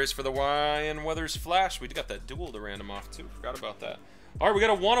 Padres for the Ryan Weathers flash. We got that dual to random off too. Forgot about that. All right, we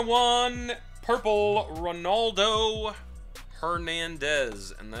got a 101 purple Ronaldo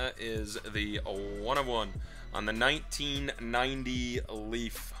Hernandez, and that is the 101 on the 1990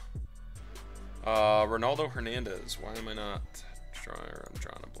 Leaf. Ronaldo Hernandez. Why am I not trying? I'm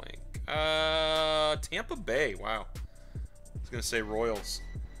drawing a blank. Tampa Bay. Wow. I was gonna say Royals.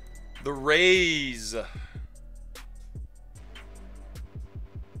 The Rays.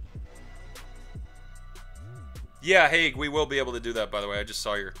 Yeah, Haig, we will be able to do that, by the way. I just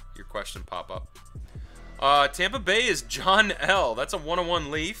saw your question pop up. Tampa Bay is John L. That's a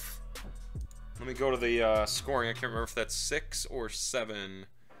 101 Leaf. Let me go to the scoring. I can't remember if that's 6 or 7.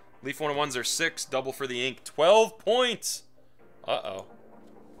 Leaf 101s are 6. Double for the ink. 12 points. Uh-oh.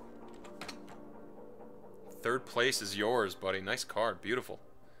 Third place is yours, buddy. Nice card. Beautiful.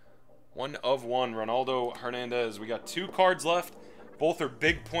 1 of 1. Ronaldo Hernandez. We got 2 cards left. Both are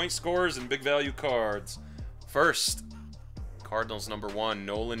big point scorers and big value cards. First, Cardinals #1,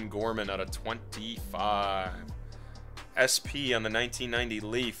 Nolan Gorman out of 25. SP on the 1990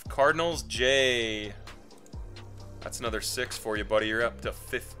 Leaf. Cardinals J. That's another 6 for you, buddy. You're up to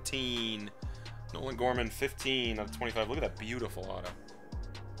 15. Nolan Gorman, 15 out of 25. Look at that beautiful auto.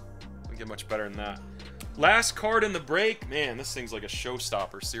 Doesn't get much better than that. Last card in the break. Man, this thing's like a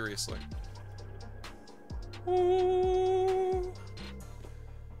showstopper, seriously. Ooh.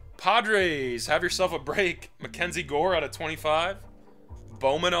 Padres, have yourself a break. Mackenzie Gore out of 25.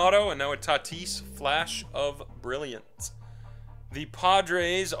 Bowman auto, and now a Tatis flash of brilliance. The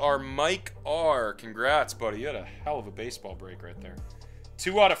Padres are Mike R. Congrats, buddy. You had a hell of a baseball break right there.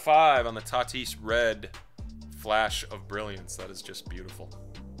 2 out of 5 on the Tatis red flash of brilliance. That is just beautiful.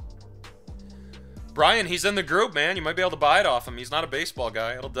 Brian, he's in the group, man. You might be able to buy it off him. He's not a baseball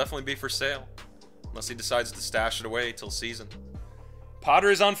guy. It'll definitely be for sale. Unless he decides to stash it away till season.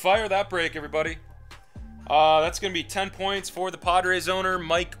 Padres on fire that break, everybody. That's going to be 10 points for the Padres owner,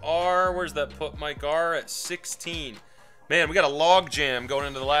 Mike R. Where's that put Mike R? At 16. Man, we got a log jam going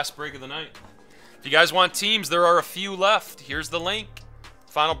into the last break of the night. If you guys want teams, there are a few left. Here's the link.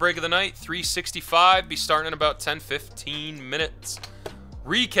 Final break of the night, 365. Be starting in about 10-15 minutes.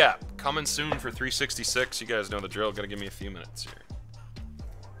 Recap coming soon for 366. You guys know the drill. Got to give me a few minutes here.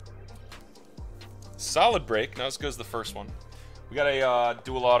 Solid break. Not as good as the first one. We got a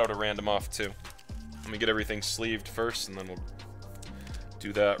dual auto to random off, too. Let me get everything sleeved first, and then we'll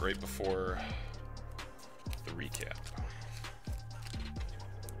do that right before the recap.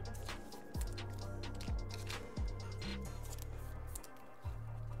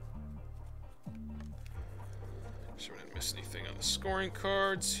 So we didn't miss anything on the scoring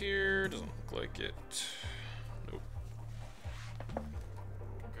cards here. Doesn't look like it. Nope.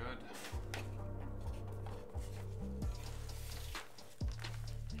 Good.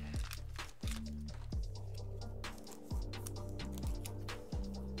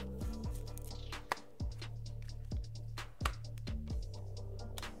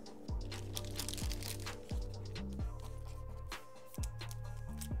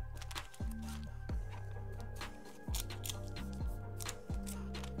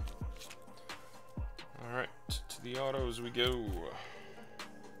 Alright, to the autos we go.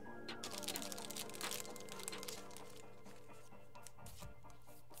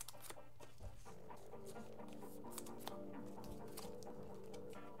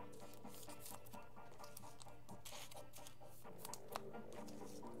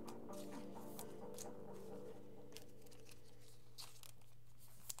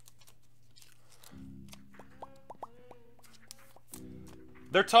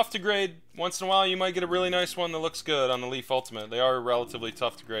 They're tough to grade. Once in a while, you might get a really nice one that looks good on the Leaf Ultimate. They are relatively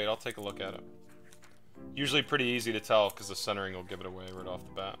tough to grade. I'll take a look at it. Usually pretty easy to tell because the centering will give it away right off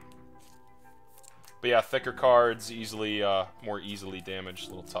the bat. But yeah, thicker cards, easily, more easily damaged,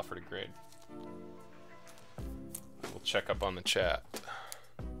 a little tougher to grade. We'll check up on the chat.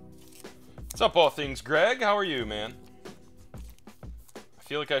 What's up, all things Greg? How are you, man? I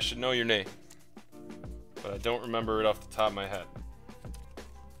feel like I should know your name, but I don't remember it off the top of my head.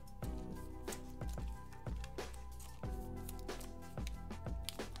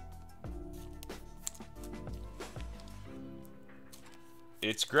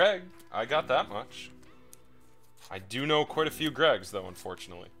 It's Greg. I got that much. I do know quite a few Gregs, though,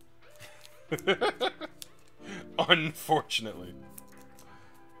 unfortunately. Unfortunately.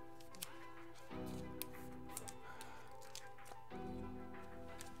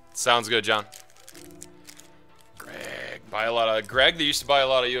 Sounds good, John. Greg. Buy a lot of... Greg, they used to buy a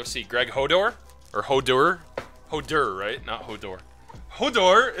lot of UFC. Greg Hodor? Or Hodor? Hodor, right? Not Hodor.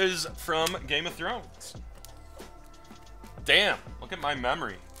 Hodor is from Game of Thrones. Damn. Look at my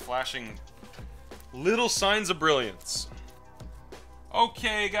memory. Flashing little signs of brilliance.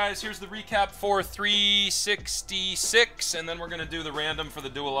 Okay, guys, here's the recap for 366, and then we're going to do the random for the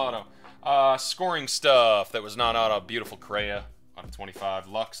dual auto. Scoring stuff that was not auto. Beautiful Correa out of 25.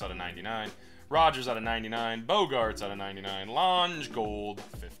 Lux out of 99. Rogers out of 99. Bogarts out of 99. Lange Gold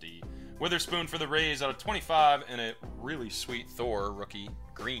 50. Witherspoon for the Rays out of 25. And a really sweet Thor rookie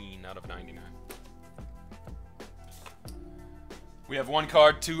green out of 99. We have one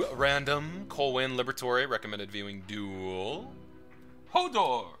card to random. Colwyn Liberatore, recommended viewing duel.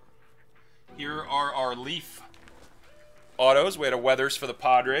 Hodor. Here are our Leaf autos. We had a Weathers for the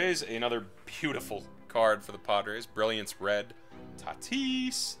Padres. Another beautiful card for the Padres. Brilliance Red.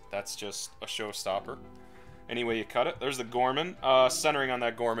 Tatis. That's just a showstopper. Any way you cut it. There's the Gorman. Centering on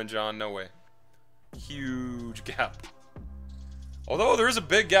that Gorman, John. No way. Huge gap. Although there is a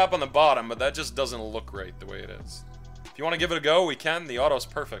big gap on the bottom, but that just doesn't look right the way it is. If you want to give it a go, we can. The auto's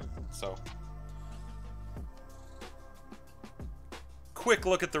perfect. So, quick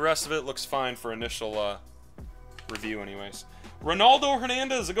look at the rest of it. Looks fine for initial review anyways. Ronaldo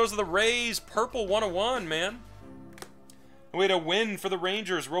Hernandez. It goes to the Rays. Purple 101, man. We had a win for the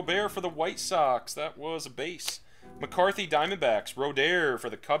Rangers. Robert for the White Sox. That was a base. McCarthy Diamondbacks. Roder for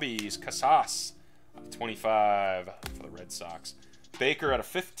the Cubbies. Casas 25 for the Red Sox. Baker out of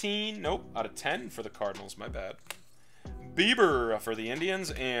 15. Nope, out of 10 for the Cardinals. My bad. Bieber for the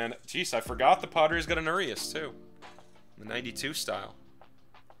Indians, and geez, I forgot the Padres got an Urias too, the 92 style.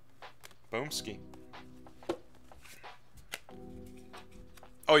 Boomski.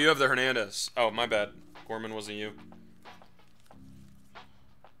 Oh, you have the Hernandez. Oh, my bad. Gorman wasn't you.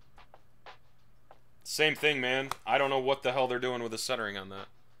 Same thing, man. I don't know what the hell they're doing with the centering on that.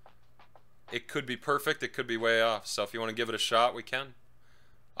 It could be perfect. It could be way off. So if you want to give it a shot, we can.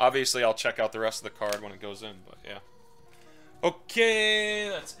 Obviously, I'll check out the rest of the card when it goes in, but yeah. Okay,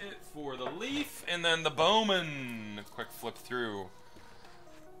 that's it for the Leaf. And then the Bowman. A quick flip through.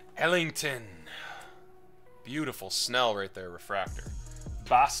 Ellington. Beautiful Snell right there, refractor.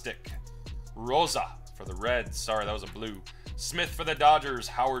 Bostic. Rosa for the Reds. Sorry, that was a blue. Smith for the Dodgers.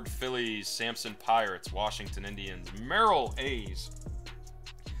 Howard Phillies. Sampson Pirates. Washington Indians. Merrill A's.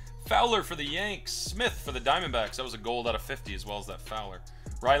 Fowler for the Yanks. Smith for the Diamondbacks. That was a gold out of 50 as well as that Fowler.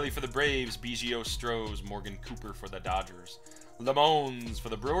 Riley for the Braves. Biggio Strohs. Morgan Cooper for the Dodgers. Lemons for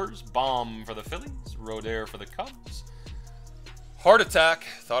the Brewers. Baum for the Phillies. Roder for the Cubs. Heart Attack.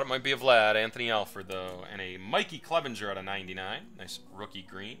 Thought it might be a Vlad. Anthony Alford, though. And a Mikey Clevenger out of 99. Nice rookie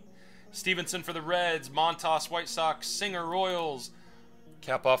green. Stevenson for the Reds. Montas White Sox. Singer Royals.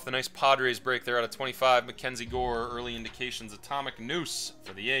 Cap off the nice Padres break there out of 25. Mackenzie Gore. Early indications. Atomic Noose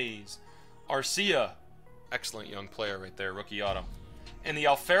for the A's. Arcia. Excellent young player right there. Rookie auto. And the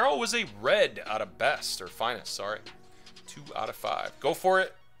Alfaro was a red out of best, or finest, sorry. 2 out of 5. Go for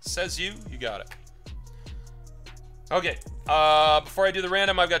it. Says you. You got it. Okay. Before I do the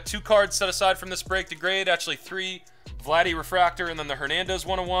random, I've got 2 cards set aside from this break to grade. Actually, 3. Vladdy Refractor, and then the Hernandez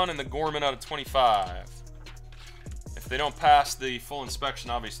 101, and the Gorman out of 25. If they don't pass the full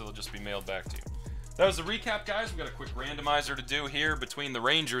inspection, obviously they'll just be mailed back to you. That was the recap, guys. We've got a quick randomizer to do here between the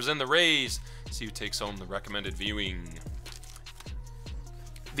Rangers and the Rays. See who takes home the recommended viewing.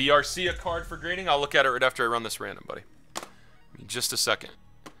 The Arcia card for grading. I'll look at it right after I run this random, buddy. Give me just a second.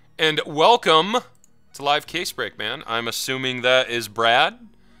 And welcome to Live Case Break, man. I'm assuming that is Brad.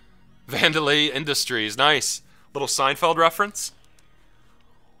 Vandalay Industries. Nice. Little Seinfeld reference.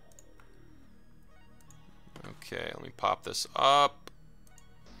 Okay, let me pop this up.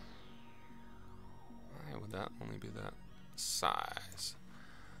 Why would that only be that size?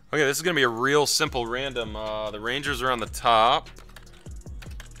 Okay, this is going to be a real simple random. The Rangers are on the top.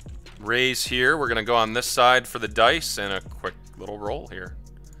 Rays here. We're going to go on this side for the dice and a quick little roll here.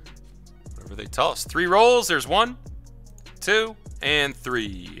 Whatever they tell us. 3 rolls. There's 1, 2, and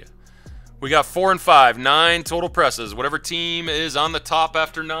 3. We got 4 and 5. 9 total presses. Whatever team is on the top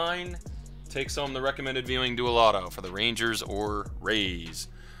after 9 takes home the recommended viewing dual auto for the Rangers or Rays.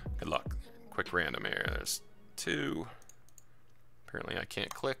 Good luck. Quick random here. There's 2. Apparently I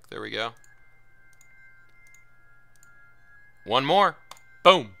can't click. There we go. 1 more.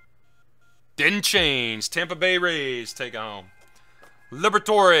 Boom. Didn't change. Tampa Bay Rays take it home.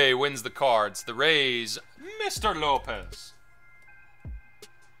 Liberatore wins the cards. The Rays, Mr. Lopez.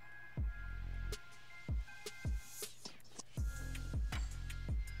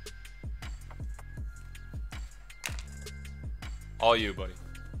 All you, buddy.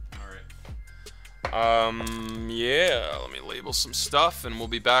 All right. Yeah, let me label some stuff, and we'll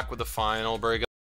be back with the final break.